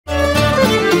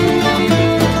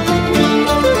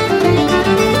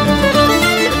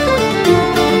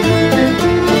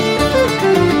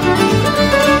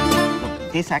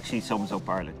this actually sums up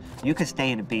Ireland. You can stay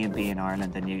in a B&B in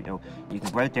Ireland and you know, you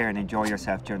can go out there and enjoy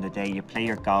yourself during the day. You play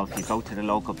your golf, you go to the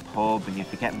local pub and you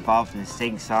get involved in a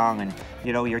sing-song and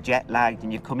you know, you're jet lagged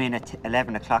and you come in at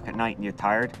 11 o'clock at night and you're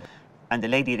tired and the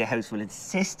lady of the house will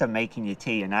insist on making you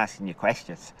tea and asking you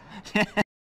questions.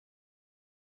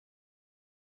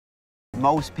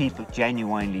 Most people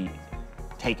genuinely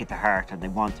take it to heart and they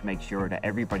want to make sure that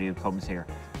everybody who comes here,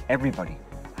 everybody,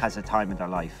 has a time in their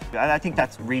life. And I think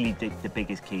that's really the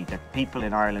biggest key, that people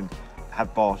in Ireland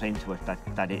have bought into it,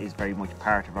 that it is very much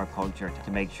part of our culture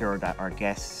to make sure that our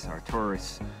guests, our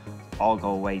tourists, all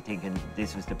go away thinking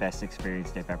this was the best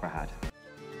experience they've ever had.